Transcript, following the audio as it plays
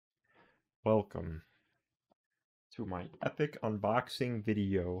Welcome to my epic unboxing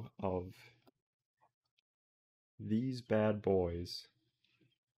video of these bad boys.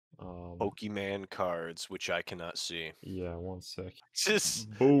 Pokemon cards, which I cannot see. Yeah, one sec. Just,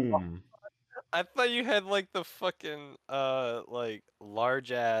 Boom. I thought you had like the fucking like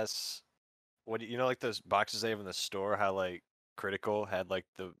large ass. What do you know, like those boxes they have in the store? How like Critical had Oh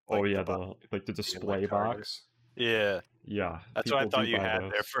the yeah, box the being like display carded. box. Yeah, Yeah, that's what I people do thought you buy had there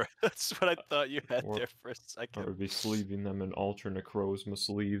those. for. That's what I thought you had Or there for a I second. would be sleeving them in Ultra Necrozma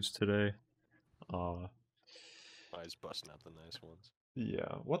sleeves today. Uh, I was busting out the nice ones.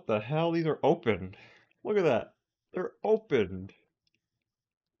 yeah. What the hell? These are opened. Look at that. They're opened.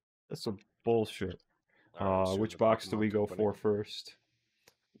 That's some bullshit. All right, let's turn Which the box do we Pokemon's go opening. for first?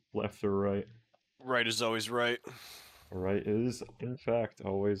 Left or right? Right is always right. Right is, in fact,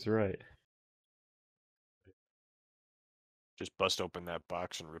 always right. Just bust open that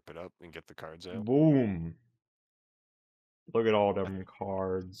box and rip it up and get the cards out. Boom! Look at all them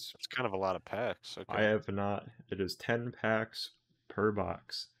cards. That's kind of a lot of packs. I Okay. have not. It is 10 packs per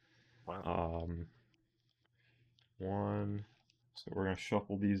box. Wow. Um, one. So we're gonna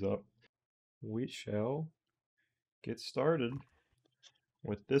shuffle these up. We shall get started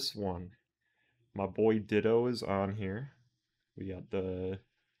with this one. My boy Ditto is on here. We got the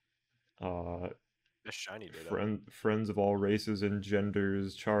uh This shiny Ditto. friends of all races and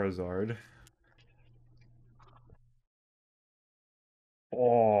genders Charizard.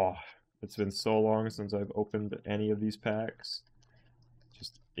 Oh, it's been so long since I've opened any of these packs.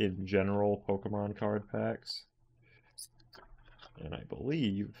 Just in general Pokemon card packs. And I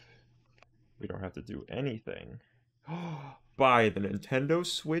believe we don't have to do anything. Buy the Nintendo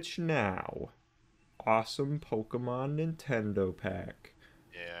Switch now. Awesome Pokemon Nintendo pack.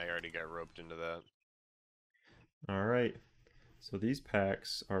 Yeah, I already got roped into that. Alright, so these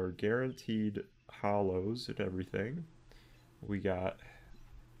packs are guaranteed hollows and everything. We got...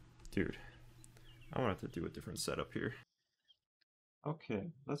 Dude, I'm gonna have to do a different setup here. Okay,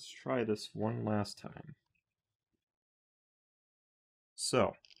 let's try this one last time.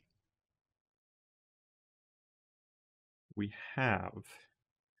 So, we have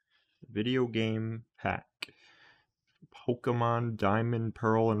video game pack. Pokemon Diamond,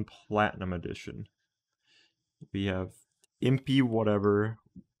 Pearl, and Platinum Edition. We have Impy whatever.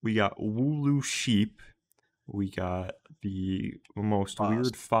 We got Wooloo Sheep. We got the most Boss.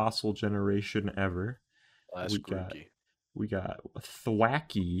 weird fossil generation ever. Last We got Grookey. we got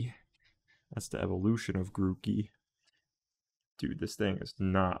Thwacky. That's the evolution of Grookey. Dude, this thing is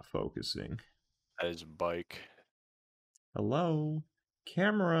not focusing. That is a bike. Hello?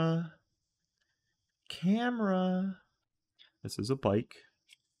 Camera. Camera. This is a bike.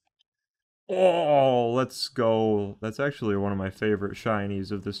 Oh, let's go. That's actually one of my favorite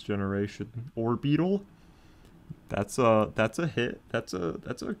shinies of this generation. Orbeetle. That's a hit. That's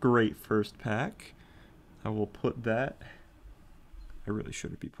a great first pack. I will put that. I really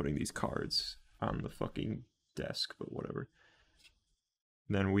shouldn't be putting these cards on the fucking desk, but whatever.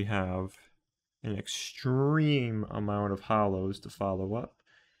 Then we have an extreme amount of hollows to follow up.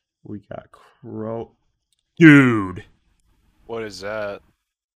 We got Crow. Dude. What is that?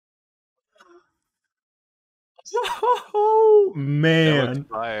 Oh That looks man.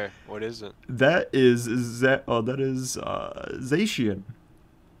 fire. What is it? That is Zacian.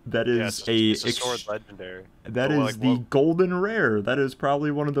 That Yeah, is it's a sword legendary. that But is the golden rare. That is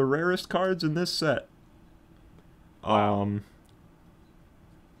probably one of the rarest cards in this set. Wow.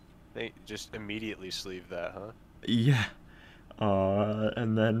 They just immediately sleeve that, huh? Yeah.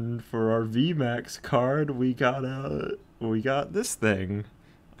 And then for our VMAX card, we got this thing.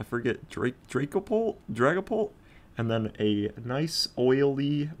 I forget Dragapult, and then a nice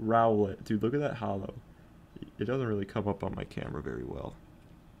oily Rowlet. Dude, look at that hollow. It doesn't really come up on my camera very well.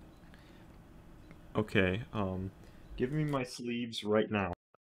 Okay, give me my sleeves right now.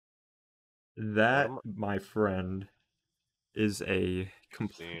 That, my friend, is a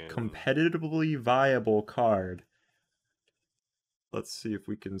competitively viable card. Let's see if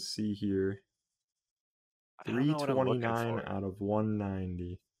we can see here. I don't know what I'm looking 329 for. out of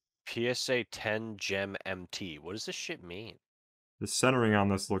 190. PSA 10 Gem MT. What does this shit mean? The centering on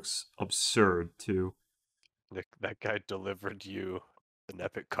this looks absurd, too. That guy delivered you an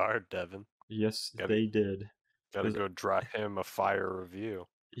epic card, Devin. Yes, Gotta, they did. gotta go drop him a fire review.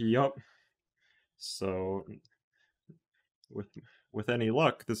 Yup. So, with any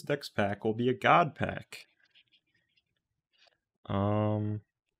luck, this next pack will be a god pack.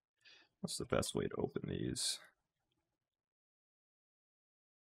 What's the best way to open these?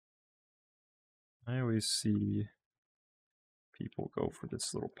 I always see people go for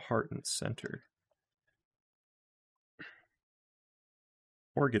this little part in the center.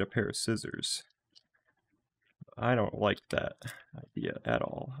 Or get a pair of scissors. I don't like that idea at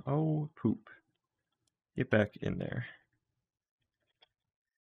all. Oh, poop. Get back in there.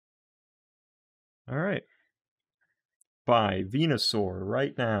 Alright. Buy Venusaur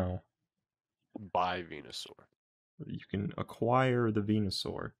right now. Buy Venusaur. You can acquire the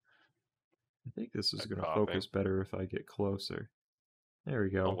Venusaur. I think this is A going to coughing. focus better if I get closer. There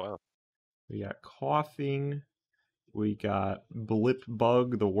we Oh go. wow. We got coughing. We got Blip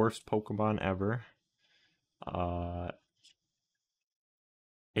Bug, the worst Pokemon ever. No.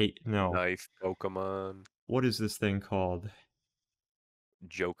 Knife Pokemon. What is this thing called?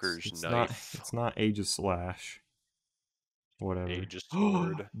 Joker's It's not. knife. It's not Aegislash. Whatever. Aegis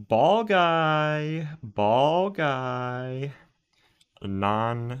sword. Ball guy. Ball guy. A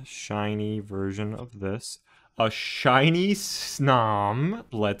non-shiny version of this. A shiny Snom.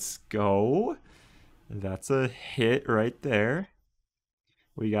 Let's go. That's a hit right there.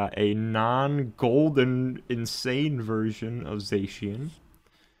 We got a non-golden insane version of Zacian.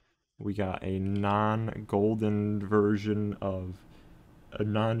 We got a non-golden version of a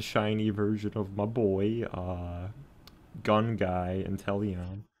non-shiny version of my boy, Gun Guy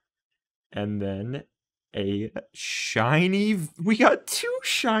Inteleon. And then a shiny. We got two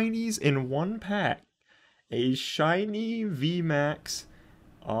shinies in one pack. A shiny VMAX,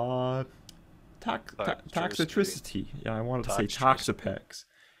 Toxicity. Yeah, I wanted to say Toxapex.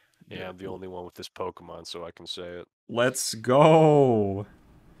 Yeah, I'm the only one with this Pokemon, so I can say it. Let's go.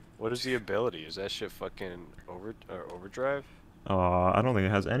 What is the ability? Is that shit fucking overdrive? I don't think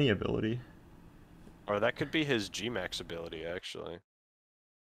it has any ability. Or that could be his G-Max ability, actually.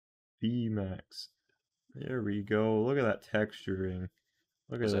 VMAX. There we go. Look at that texturing.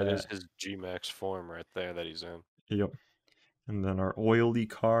 Look at Because that that. is his G-Max form right there that he's in. Yep. And then our oily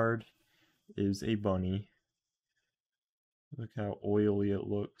card is a bunny. Look how oily it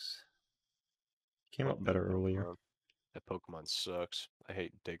looks. Came up better earlier. That Pokemon sucks. I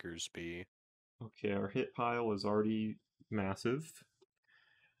hate Diggersby. Okay, our hit pile is already massive.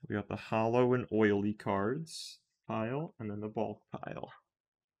 We got the hollow and oily cards pile, and then the bulk pile.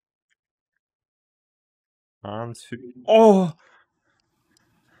 On to... Oh!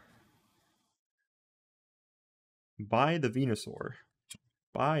 Buy the Venusaur.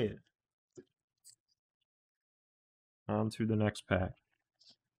 Buy it. On to the next pack.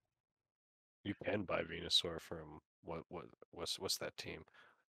 You can buy Venusaur from what's that team?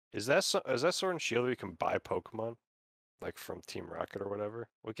 Is that Sword and Shield where you can buy Pokemon? Like from Team Rocket or whatever?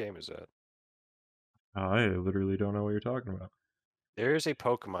 What game is that? I literally don't know what you're talking about. There is a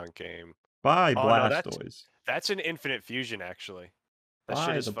Pokemon game. Buy Oh no, Blastoise. that's an Infinite Fusion actually. That shit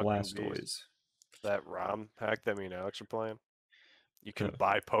Buy is the fucking beast. Blastoise. That ROM hack that me and Alex are playing. You can Yeah.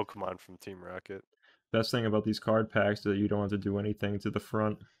 buy Pokemon from Team Rocket. Best thing about these card packs is that you don't have to do anything to the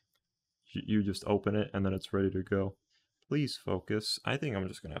front. You just open it and then it's ready to go. Please focus. I think I'm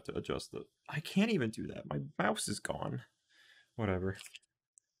just gonna have to adjust it. I can't even do that. My mouse is gone. Whatever.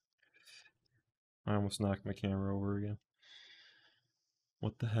 I almost knocked my camera over again.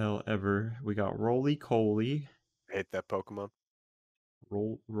 What the hell ever. We got Roly Coly. I hate that Pokemon.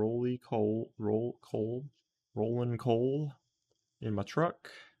 Rollin' Coal in my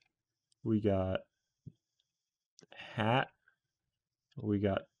truck. We got Hat. We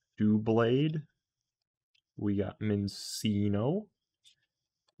got Dewblade. We got Mincino.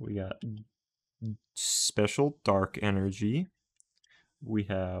 We got Special Dark Energy. We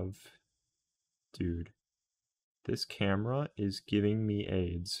have... Dude. This camera is giving me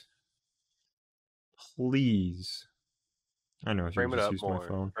AIDS. Please. I know I should Frame it just up use my more.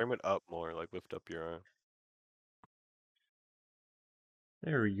 phone. Frame it up more. Like lift up your arm.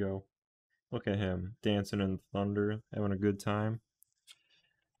 There we go. Look at him dancing in thunder, having a good time.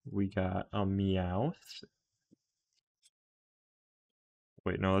 We got a Meowth.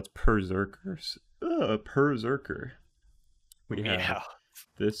 Wait, no, that's Berserker. Berserker. We have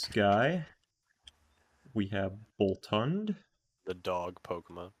this guy. We have Boltund. The dog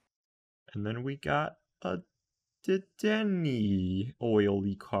Pokemon. And then we got a Dedenne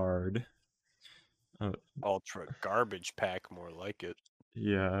oily card. Ultra garbage pack, more like it.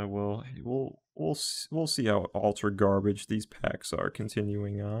 Yeah, well, we'll see how ultra garbage these packs are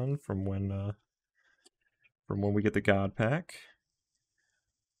continuing on from when we get the God pack.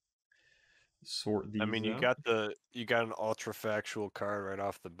 Sort these. I mean, you out. got an ultra factual card right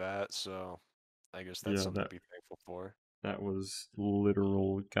off the bat, so I guess that's something to be thankful for. That was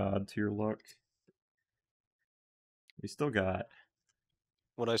literal God tier luck. We still got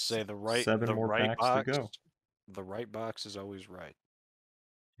When I say the right 7 more right packs box, to go. The right box is always right.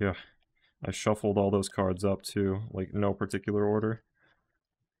 Yeah, I shuffled all those cards up too, like no particular order.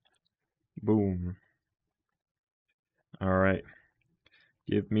 Boom. Alright.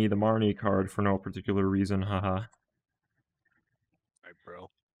 Give me the Marnie card for no particular reason, haha. Right, bro.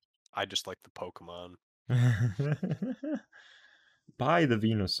 I just like the Pokemon. Buy the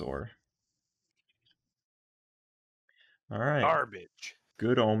Venusaur. Alright. Garbage.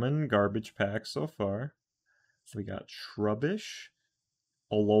 Good Omen, garbage pack so far. We got Trubbish,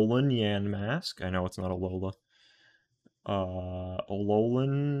 Alolan Yanmask. I know it's not Alola.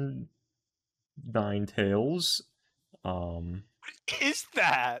 Alolan Ninetales. Is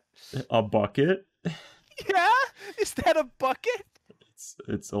that? A bucket. Yeah? Is that a bucket?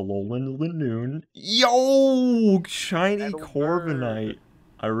 It's Alolan Linoon. Yo! Shiny That'll burn. Corviknight.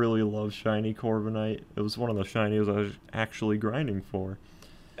 I really love Shiny Corviknight. It was one of the shinies I was actually grinding for.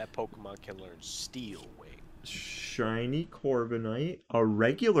 That Pokemon can learn Steel Wing. Shiny Corviknight. A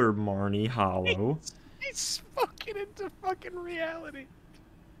regular Marnie Hollow. He's fucking into fucking reality.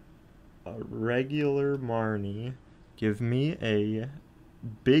 A regular Marnie. Give me a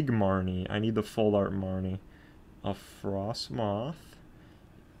big Marnie. I need the full art Marnie. A Frostmoth.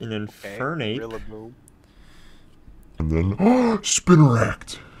 An Infernape. Rillaboom. And then,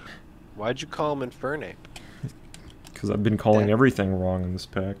 Spinneract! Why'd you call him Infernape? Because I've been calling everything wrong in this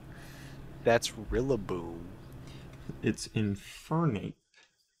pack. That's Rillaboom. It's Infernape.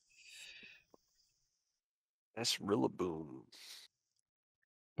 That's Rillaboom.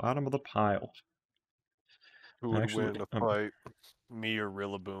 Bottom of the pile. Who would Actually, win in a fight? Me or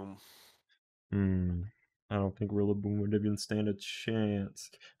Rillaboom? I don't think Rillaboom would even stand a chance.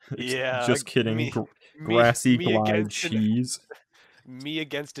 Yeah, Just kidding. me Grassy me glide against cheese me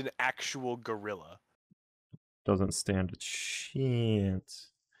against an actual gorilla. doesn't stand a chance.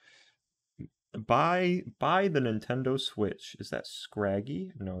 Buy the Nintendo Switch. Is that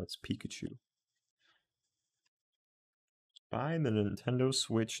Scraggy? No, it's Pikachu. Buy the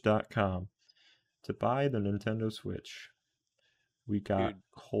NintendoSwitch.com. To buy the Nintendo Switch, we got Dude,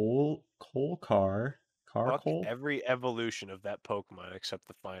 Car fuck Cole. every evolution of that Pokemon except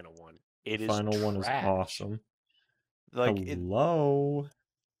the final one. The It is final one is trash. awesome. Like Hello.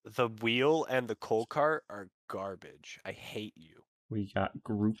 the wheel and the coal cart are garbage. I hate you. We got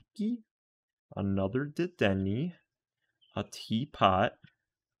Grookey, another Dedenne, a Teapot,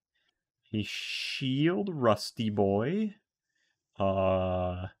 a Shield Rusty Boy,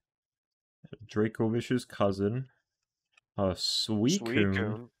 Dracovich's cousin, a Suicune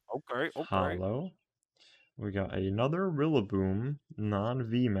Suicune. Okay, okay. Hollow. We got another Rillaboom,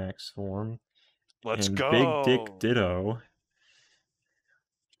 non-VMAX form, Let's and Big Dick go. Ditto.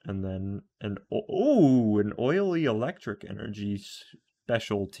 And then an oily electric energy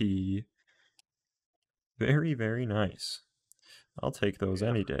specialty. Very, very nice. I'll take those Yeah,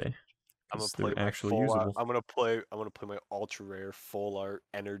 any day. I'm gonna Because play they're my actually full art. usable. I'm gonna play my ultra rare full art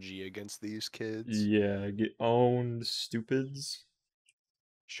energy against these kids. Yeah, get owned, stupids.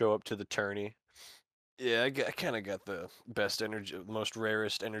 Show up to the tourney. Yeah, I kind of got the best energy, most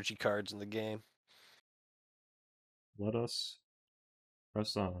rarest energy cards in the game. Let us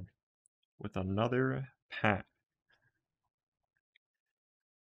press on with another pack.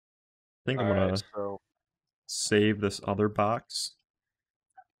 I think I'm All right, gonna so save this other box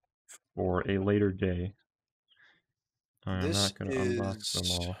for a later day. I'm this not gonna unbox them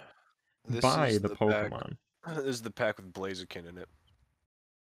is all. this Buy is the the pack. Pokemon. This is the pack with Blaziken in it.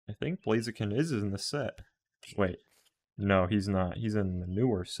 I think Blaziken is in the set. Wait, no, he's not. He's in the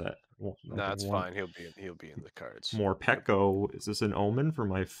newer set. Well, no, Nah, the it's one fine. He'll be in the cards. Morpeko. Is this an omen for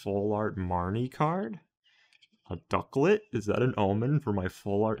my full art Marnie card? A Ducklet? Is that an omen for my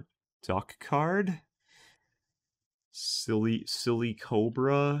full art Duck card? Silly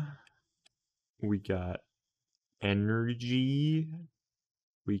Cobra. We got Energy.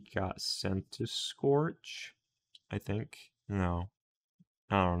 We got Centiscorch. I think. No.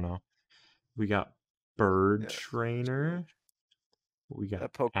 I don't know. We got Bird Yeah, Trainer. We got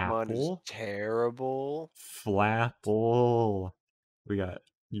that Pokemon is Apple. terrible. Flapple. We got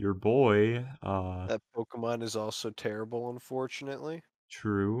your boy, That Pokemon is also terrible, unfortunately.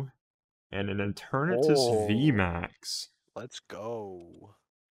 True. And an Eternatus Oh, VMAX. let's go.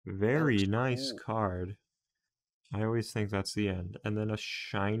 That looks Very nice cool. card. I always think that's the end. And then a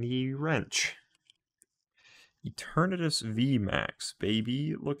shiny wrench. Eternatus VMAX,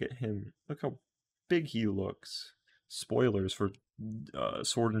 baby. Look at him. Look how big he looks. Spoilers for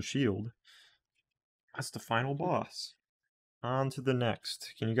Sword and Shield. That's the final boss. On to the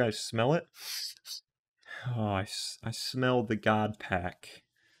next. Can you guys smell it? Oh, I smell the God Pack.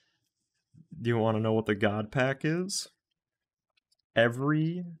 Do you want to know what the God Pack is?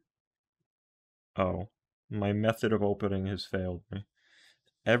 Oh, my method of opening has failed me.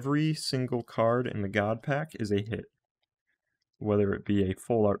 Every single card in the God Pack is a hit. Whether it be a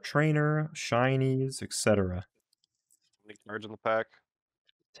full art trainer, shinies, etc. How many cards in the pack?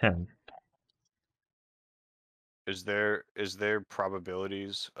 10. Is there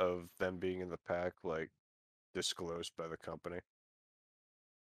probabilities of them being in the pack like disclosed by the company?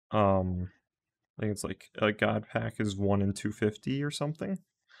 I think it's like a God Pack is 1 in 250 or something.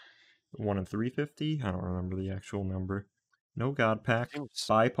 1 in 350? I don't remember the actual number. No God Pack.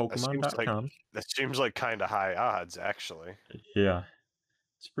 Buy Pokemon.com. That seems like kind of high odds, actually. Yeah.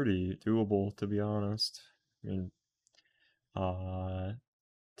 It's pretty doable, to be honest. I mean,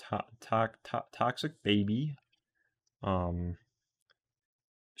 Toxic Baby.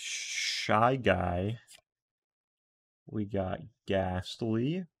 Shy Guy. We got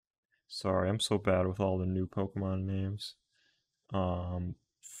Ghastly. Sorry, I'm so bad with all the new Pokemon names.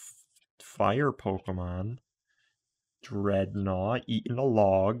 Fire Pokemon. Dreadnought eating a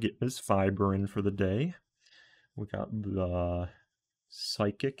log, getting his fiber in for the day. We got the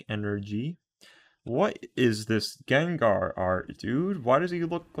Psychic Energy. What is this Gengar art, dude? Why does he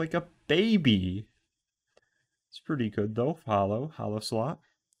look like a baby? It's pretty good though. Hollow slot.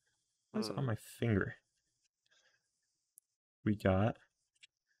 What's on my finger? We got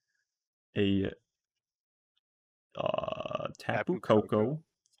a Tapu Koko.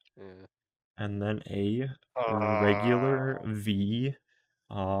 Yeah. And then a regular V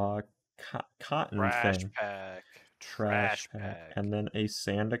cotton Trash thing. pack. Trash pack. And then a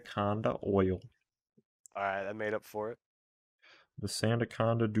Sandaconda oil. Alright, that made up for it. The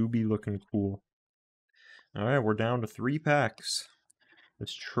Sandaconda do be looking cool. Alright, we're down to 3 packs.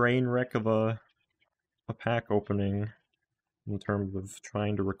 This train wreck of a pack opening in terms of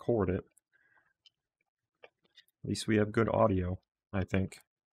trying to record it. At least we have good audio, I think.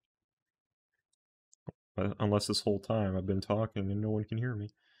 Unless this whole time I've been talking and no one can hear me.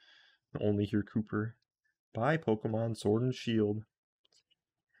 I only hear Cooper. Bye, Pokemon Sword and Shield.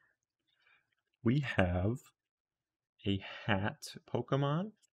 We have a hat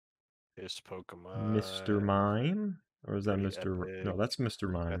Pokemon. This Pokemon. Mr. Mime? Or is that Mr. Epic. No, that's Mr.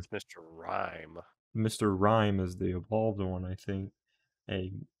 Mime. That's Mr. Rhyme. Mr. Rhyme is the evolved one, I think.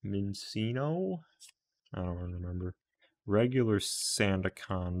 A Mincino? I don't remember. Regular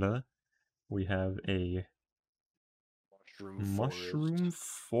Sandaconda. We have a Mushroom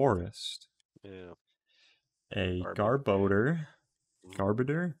Forest. Yeah. A Garbodor.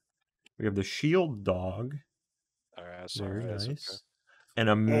 Garbodor. We have the Shield Dog. Very nice. Okay. An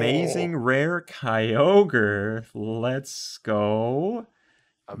amazing rare Kyogre. Let's go.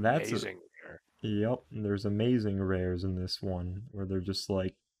 Amazing rare. Yep, there's amazing rares in this one where they're just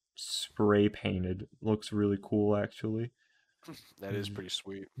like spray painted. Looks really cool, actually. That is pretty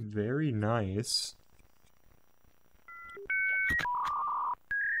sweet. Very nice.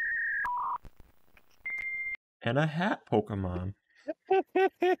 And a hat Pokemon.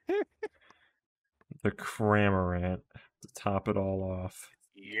 The Cramorant to top it all off.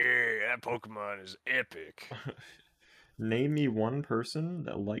 Yeah, that Pokemon is epic. Name me one person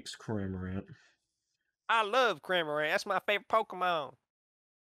that likes Cramorant. I love Cramorant. That's my favorite Pokemon.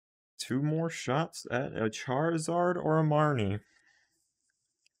 2 more shots at a Charizard or a Marnie.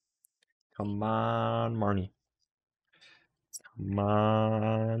 Come on, Marnie. Come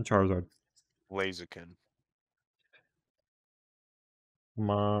on, Charizard. Blaziken. Come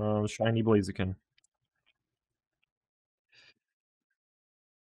on, shiny Blaziken.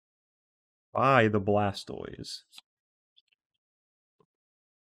 Buy the Blastoise.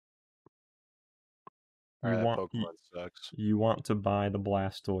 Pokemon sucks. You want to buy the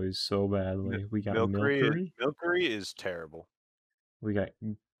Blastoise so badly. We got Milcery. Milcery is terrible. We got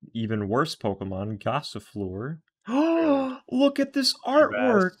even worse Pokemon, Gossifleur. Oh, look at this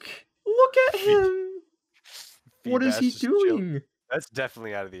artwork! Look at him! What is he doing? That's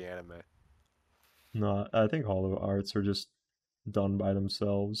definitely out of the anime. No, I think all the arts are just done by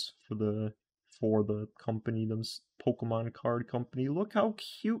themselves for the company, Pokemon card company. Look how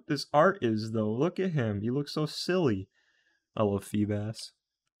cute this art is, though. Look at him. He looks so silly. I love Feebas.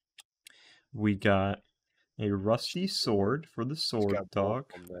 We got a rusty sword for the sword dog.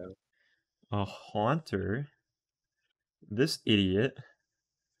 A Haunter. This idiot.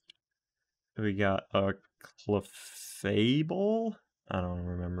 We got a Clefable. I don't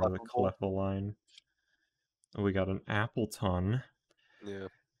remember the Clefailine. We got an Appleton. Yeah.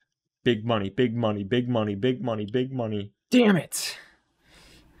 Big money, big money, big money, big money, big money. Damn it!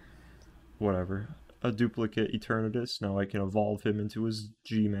 Whatever. A duplicate Eternatus. Now I can evolve him into his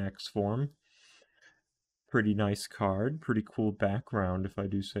G-Max form. Pretty nice card. Pretty cool background, if I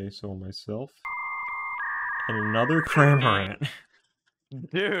do say so myself. And another Cramorant.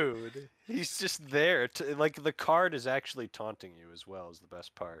 Dude, he's just there. Like, the card is actually taunting you as well, is the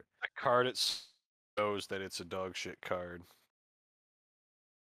best part. The card knows that it's a dog shit card.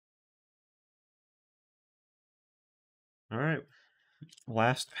 Alright.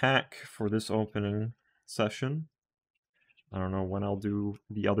 Last pack for this opening session. I don't know when I'll do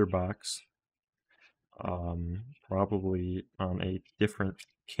the other box. Probably on a different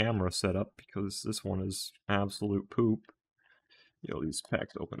camera setup because this one is absolute poop. Yo, these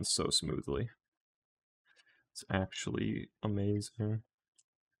packs open so smoothly. It's actually amazing.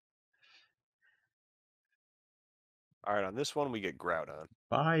 Alright, on this one we get Groudon.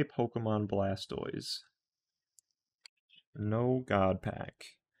 Bye, Pokemon Blastoise. No God Pack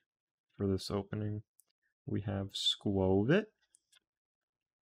for this opening. We have Squovit,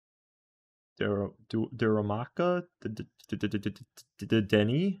 Duramaka,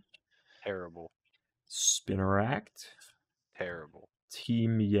 Denny, Terrible. Spinneract, Terrible.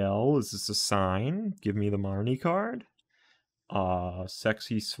 Team Yell. Is this a sign? Give me the Marnie card.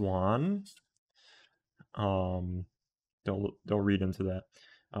 Sexy Swan. Don't read into that.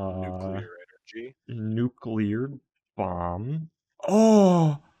 Nuclear energy. Nuclear Bomb.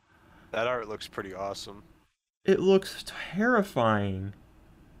 Oh, That art looks pretty awesome. it looks terrifying.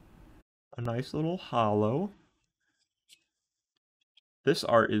 A nice little hollow. This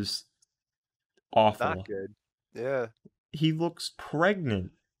art is awful. Not good. Yeah. He looks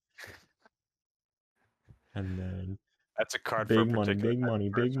pregnant. And then That's a card for a big money, particular big type money,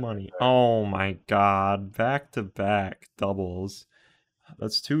 of big person money. right there. Oh my god. Back to back doubles.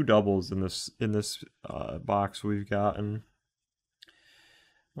 That's 2 doubles in this box we've gotten.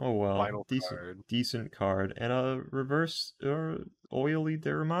 Oh well. Final card. Decent card. And a reverse oily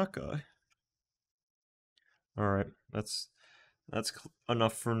Daramaka. Alright, that's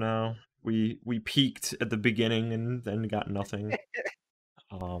enough for now. We peaked at the beginning and then got nothing.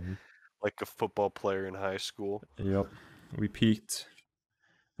 Like a football player in high school. Yep, we peaked.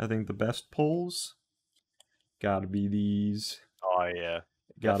 I think the best pulls gotta be these. Oh yeah,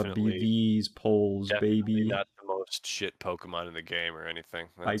 Gotta definitely. be these pulls, Definitely baby. not the most shit Pokemon in the game or anything.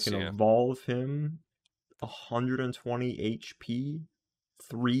 I can evolve him 120 HP,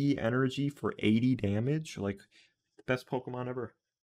 3 energy for 80 damage. Like, the best Pokemon ever.